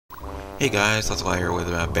Hey guys, that's why here with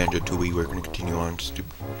Banjo Tooie. We're going to continue on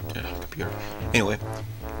stupid computer. Anyway,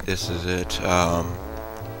 this is it. 1,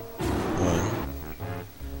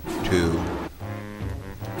 2.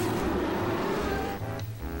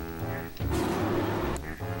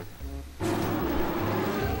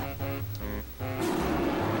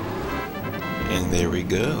 And there we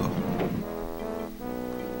go.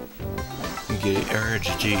 We get our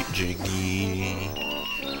jiggy.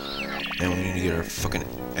 And we need to get our fucking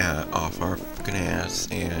off our fucking ass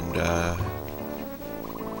and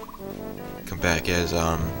come back as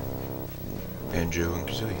Banjo and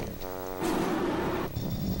Kazooie.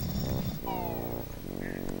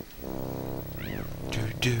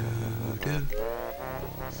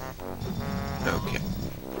 Okay.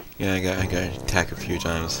 Yeah, I got attacked a few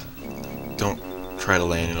times. Don't try to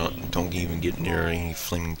land it. Don't even get near any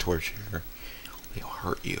flaming torch here. They'll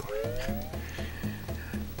hurt you.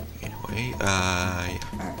 Anyway, yeah.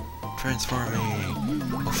 Transform me.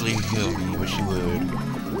 Hopefully you heal me. Wish you would.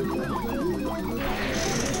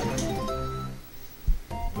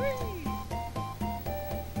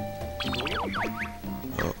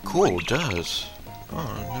 Oh, cool. It does. Oh,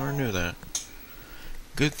 I never knew that.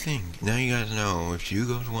 Good thing. Now you guys know if you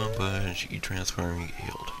go to one punch, you transform, you get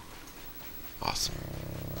healed. Awesome.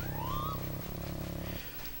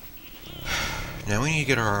 Now we need to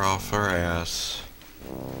get our off our ass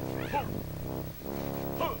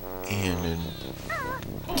and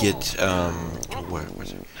get what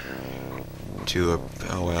was it?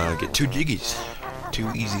 Get 2 jiggies.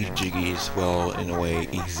 2 easy jiggies. Well, in a way,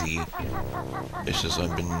 easy. It's just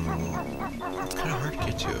it's kind of hard to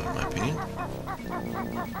get to, in my opinion.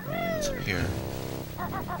 What's up here?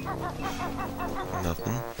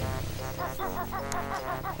 Nothing.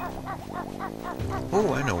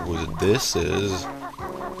 Oh, I know what this is.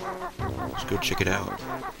 Let's go check it out.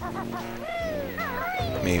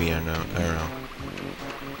 Maybe I don't know.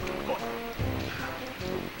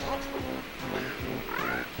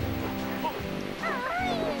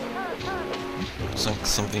 It's like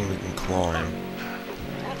something we can climb.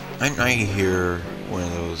 I hear one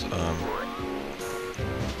of those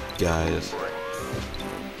guys.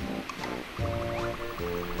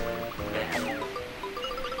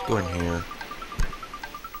 Go in here.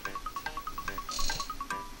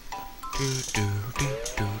 Do.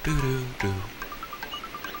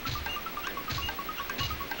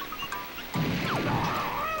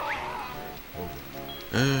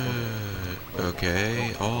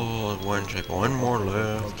 Okay. All one check. One more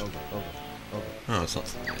left. Oh, it's not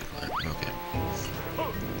something like that. Okay.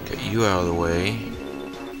 Get you out of the way.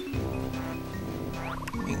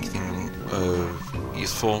 Anything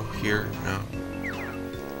useful here? No.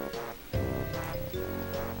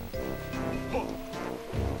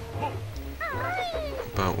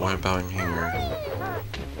 But what about in here?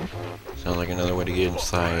 Sounds like another way to get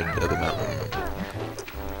inside of the mountain.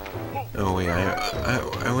 Oh wait, I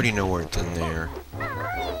already know where it's in there.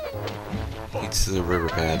 It's the river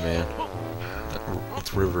path, man.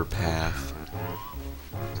 It's river path.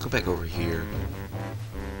 Let's go back over here.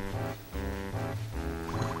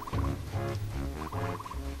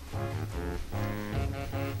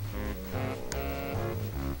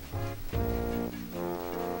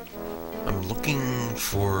 I'm looking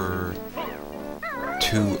for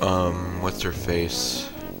 2 what's her face?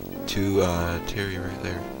 2 Terry right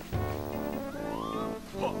there.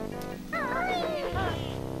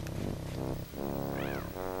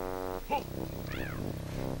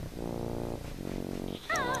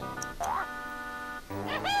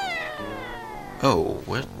 Oh,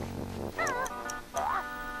 what?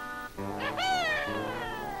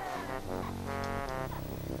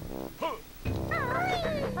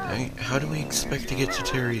 How do we expect to get to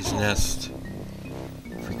Terry's nest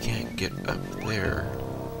if we can't get up there?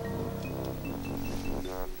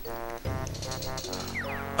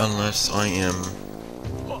 Unless I am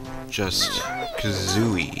just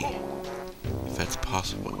Kazooie. If that's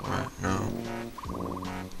possible, right? No.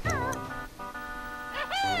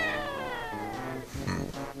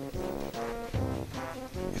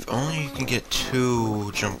 If only you can get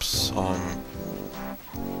 2 jumps on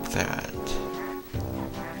that.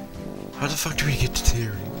 How the fuck do we get to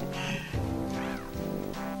Terry?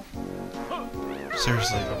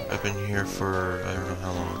 Seriously, I've been here for I don't know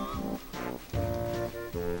how long.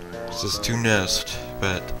 This is to nest,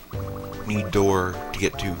 but need door to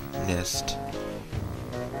get to nest.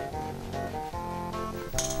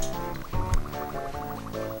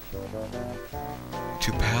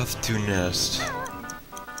 To path to nest.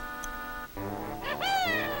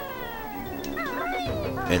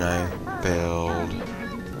 And I failed.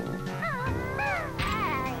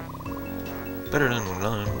 Better than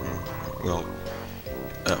none. Well,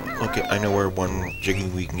 okay, I know where one Jiggy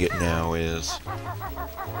we can get now is.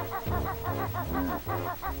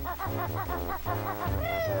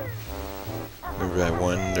 Remember that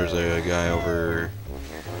one? There's a guy over...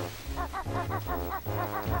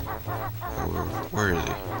 Where is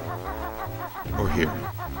he? Over here.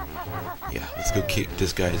 Yeah, let's go kick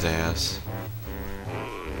this guy's ass.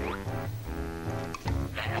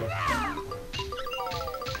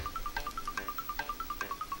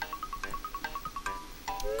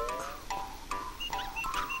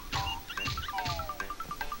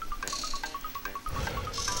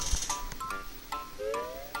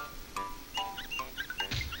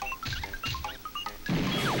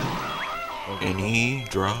 And he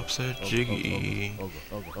drops a Jiggy,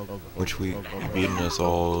 which we beaten us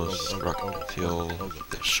all till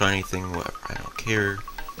the shiny thing, whatever, I don't care.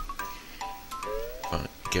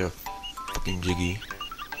 Get a fucking Jiggy.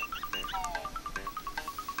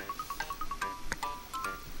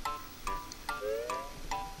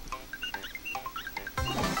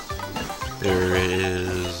 There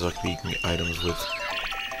is, like, we can get items with,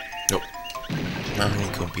 nope, not a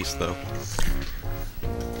honeycomb piece though.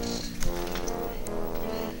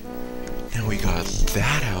 Now we got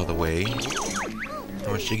that out of the way.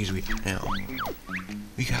 How much Jiggies we got now?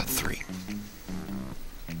 We got 3.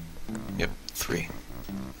 Yep, 3.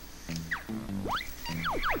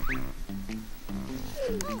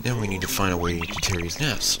 Then we need to find a way to Terry's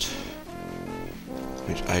nest.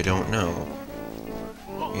 Which I don't know.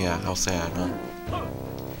 Yeah, how sad, huh?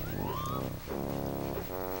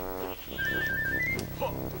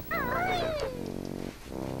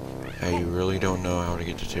 I really don't know how to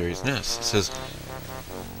get to Terry's nest. It says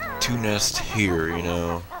 2 nests here, you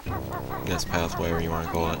know. Nest path, whatever you want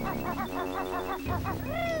to call it.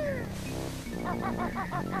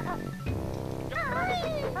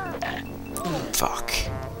 Fuck.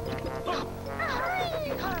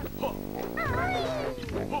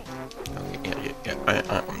 Okay,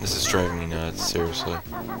 yeah. This is driving me nuts, seriously.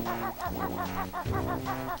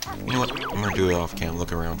 You know what? I'm gonna do it off cam,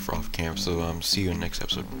 look around for off cam, so see you in the next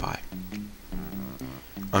episode. Bye.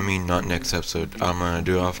 I mean, not next episode. I'm gonna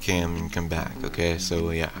do it off cam and come back, okay? So,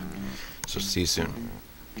 yeah. So, see you soon.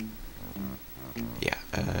 Yeah,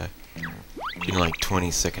 in like 20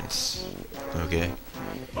 seconds. Okay?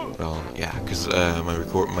 Well, yeah, because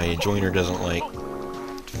my joiner doesn't like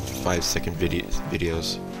 5-second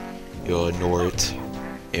videos. You'll ignore it.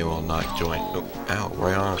 It will not join. Oh, ow,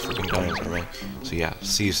 right on a freaking dinosaur, man. So yeah,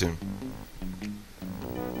 see you soon.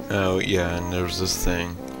 Oh yeah, and there's this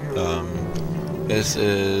thing. This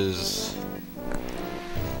is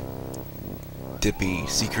Dippy,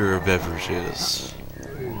 Seeker of Beverages.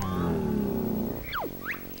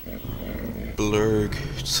 Blurg,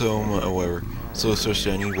 whatever. So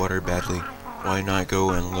thirsty, I need water badly. Why not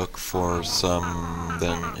go and look for some?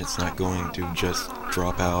 Then it's not going to just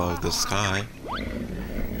drop out of the sky.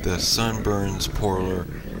 The sun burns poor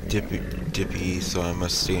Dippy, so I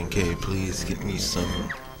must stay in cave. Please get me some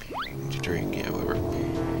to drink. Yeah, whatever.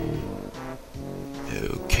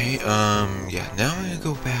 Okay, yeah, now I'm gonna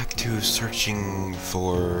go back to searching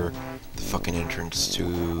for the fucking entrance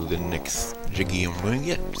to the next Jiggy I'm gonna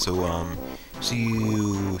get. So, see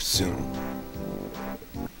you soon.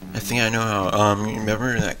 I think I know how,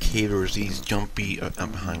 remember in that cave there was these jumpy,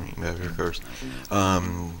 I'm behind me, of course,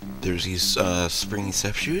 there's these, springy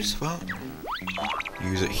step shoes? Well,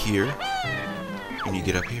 use it here, and you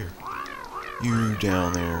get up here. You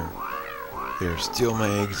down there. There, steal my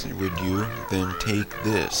eggs with you, then take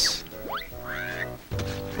this.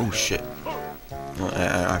 Oh shit.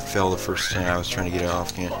 I fell the first time I was trying to get it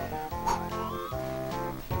off again.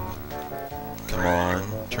 Come on,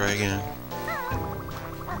 try again.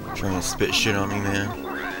 Trying to spit shit on me, man.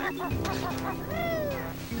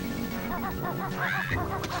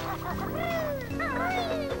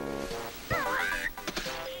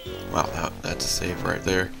 Wow, that's a save right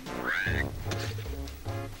there.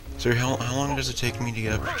 So how long does it take me to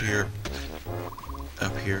get up to here?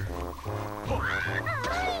 Up here?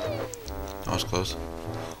 That was close.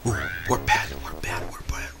 Ooh, warp pad.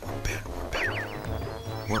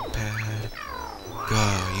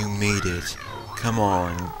 God, you made it. Come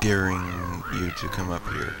on, daring you to come up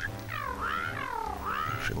here.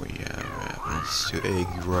 Actually, yeah, what happens to egg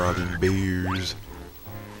robbing bears?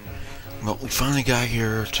 Well, we finally got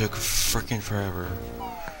here. It took frickin' forever.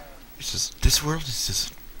 It's just, this world is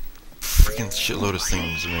just freaking shitload of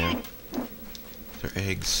things, man. They're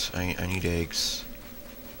eggs. I need eggs.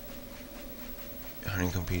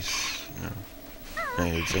 Honeycomb piece. No.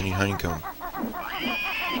 Eggs. I need honeycomb.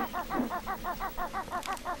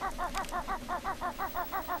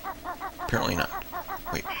 Apparently not.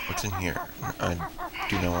 Wait, what's in here? I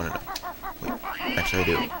do not want to know. Wait, actually I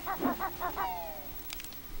do.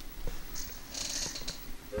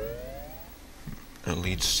 It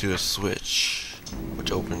leads to a switch,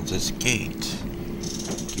 which opens this gate.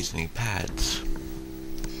 These need pads.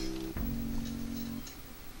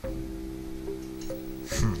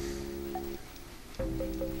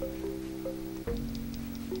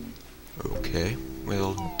 Okay,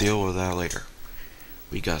 we'll deal with that later.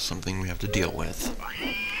 We got something we have to deal with.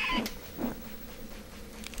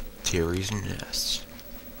 Terry's nest.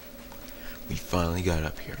 We finally got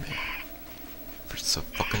up here, man. For some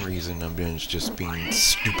fucking reason, I'm just being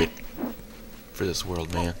stupid for this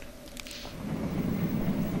world, man.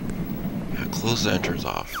 Yeah, close the entrance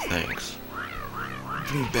off, thanks.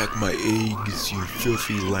 Give me back my eggs, you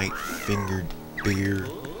filthy light-fingered bear.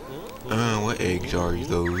 What eggs are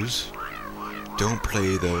those? Don't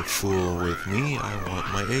play the fool with me, I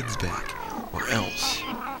want my eggs back. Or else.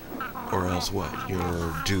 Or else what?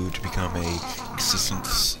 You're due to become a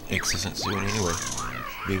existence soon anyway.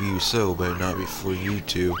 Maybe you so, but not before you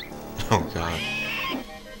two. Oh god.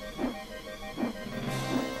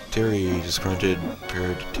 Terry, disgruntled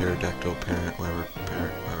pterodactyl parent, whatever,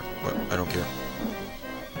 what, I don't care.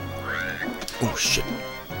 Oh shit.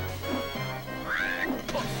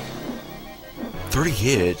 30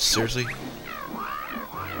 hits? Seriously?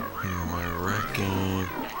 I reckon...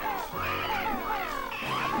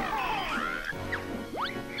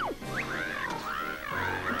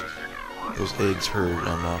 Those eggs hurt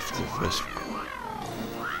enough to fist.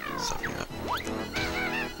 Sucking up.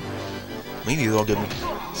 Maybe they'll give me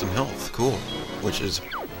some health. Cool. Which is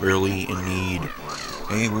really in need.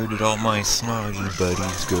 Hey, where did all my snoggy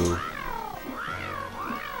buddies go?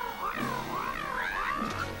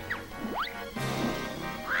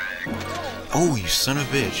 Oh, you son of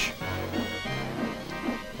a bitch.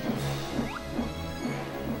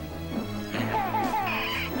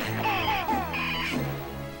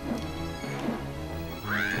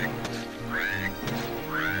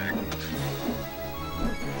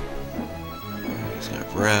 He's gonna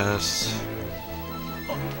rest.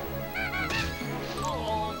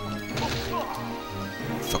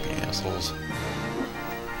 Fucking assholes.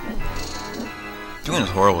 Doing this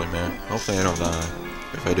horribly, man. Hopefully I don't die.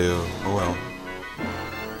 If I do, oh well.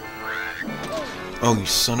 Oh, you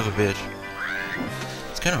son of a bitch.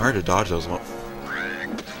 It's kind of hard to dodge those ones.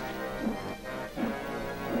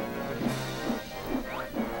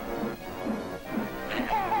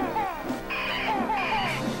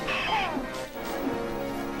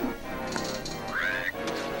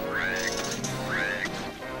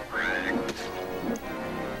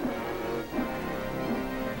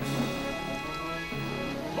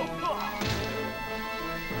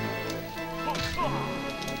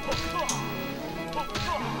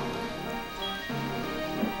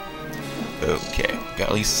 Okay,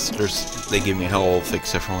 at least they give me health,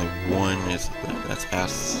 except for only one. That's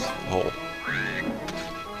asshole.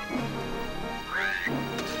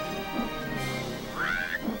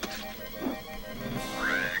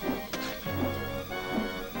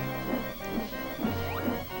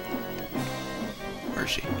 Where is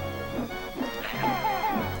she?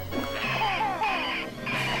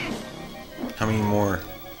 How many more?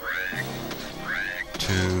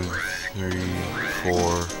 2, 3,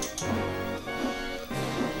 4.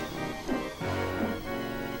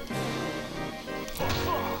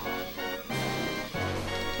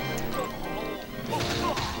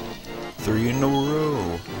 Three in a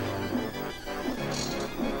row.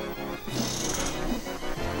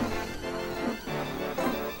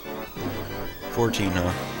 $14,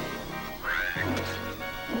 huh?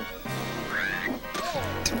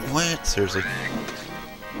 What? Seriously?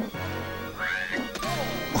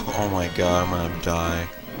 Oh my god, I'm gonna die.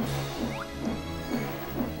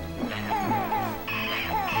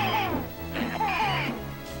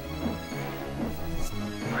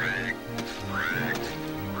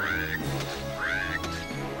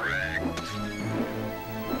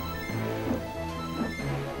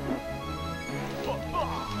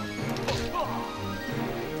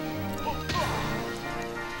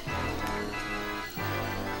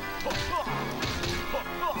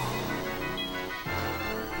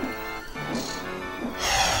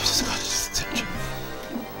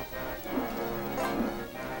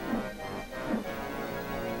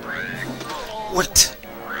 What?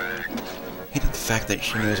 I hate the fact that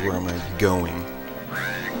she knows where I'm going.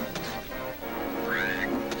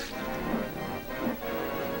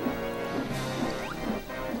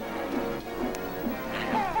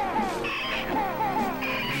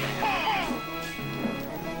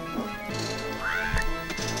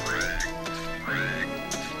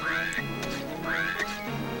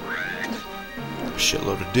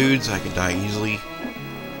 shitload of dudes, I can die easily.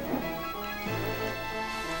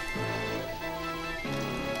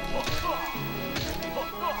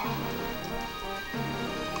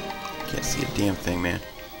 Can't see a damn thing, man.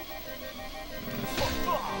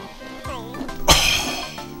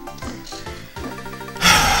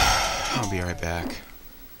 I'll be right back.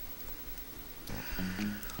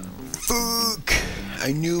 Fuck!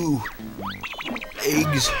 I knew!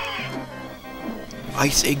 Eggs!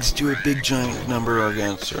 Ice eggs do a big giant number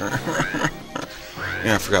against her.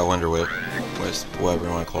 Yeah, I forgot Wonder Whip. Whatever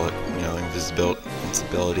you want to call it. You know,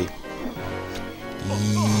 invincibility.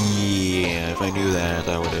 Yeah, if I knew that,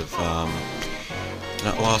 I would have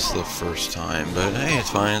not lost the first time. But hey, it's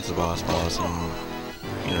fine. It's a boss, and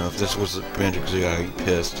you know, if this was a Banjo-Kazooie, I'd be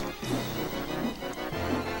pissed.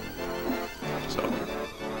 So,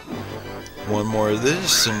 one more of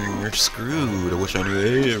this, and you're screwed. I wish I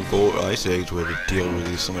knew gold ice eggs would deal with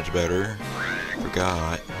you so much better.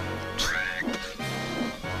 Forgot.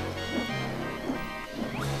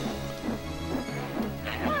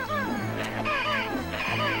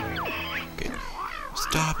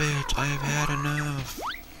 Stop it! I have had enough!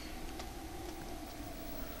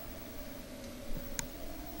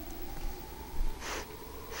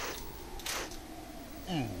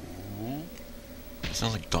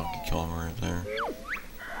 Sounds like Donkey Kong right there.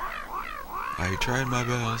 I tried my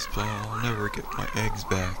best, but I'll never get my eggs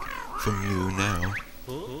back from you now.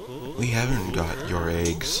 We haven't got your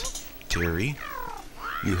eggs, Terry.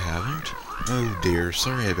 You haven't? Oh dear,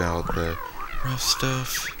 sorry about the rough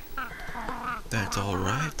stuff. That's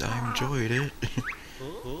alright, I enjoyed it.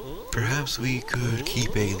 Perhaps we could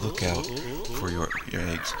keep a lookout for your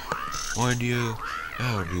eggs. Why do you...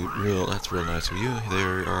 Oh, dude, that's real nice of you.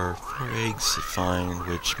 There are 4 eggs to find,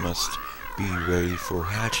 which must be ready for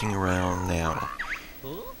hatching around now.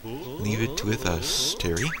 Leave it with us,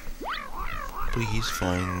 Terry. Please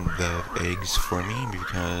find the eggs for me,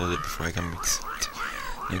 because before I come accept,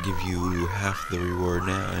 I give you half the reward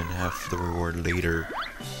now and half the reward later.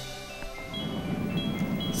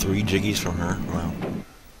 3 jiggies from her. Wow.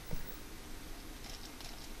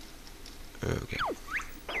 Okay.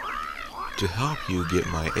 To help you get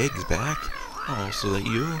my eggs back, I'll also let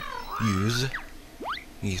you use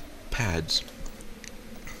these pads.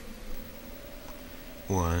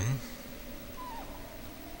 1.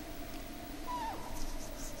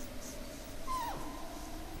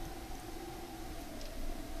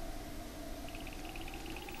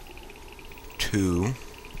 2.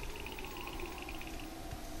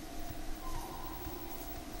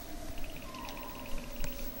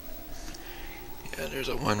 Yeah, there's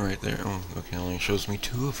a 1 right there. Oh, okay, only shows me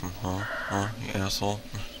 2 of them, huh? Huh, you asshole.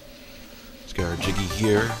 Let's get our jiggy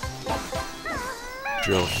here.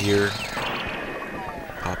 Drill here.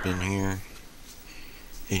 Pop in here.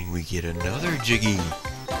 And we get another jiggy.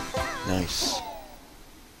 Nice.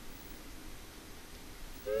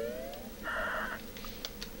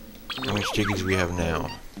 How much jiggies do we have now?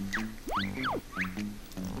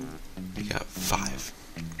 We got 5.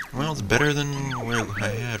 Well, it's better than what I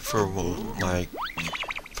had for, like,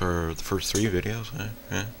 for the first 3 videos.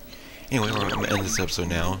 Yeah. Anyway, we're going to end this episode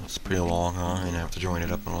now. It's pretty long, huh? And I have to join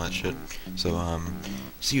it up and all that shit. So,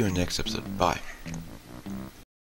 see you in the next episode. Bye.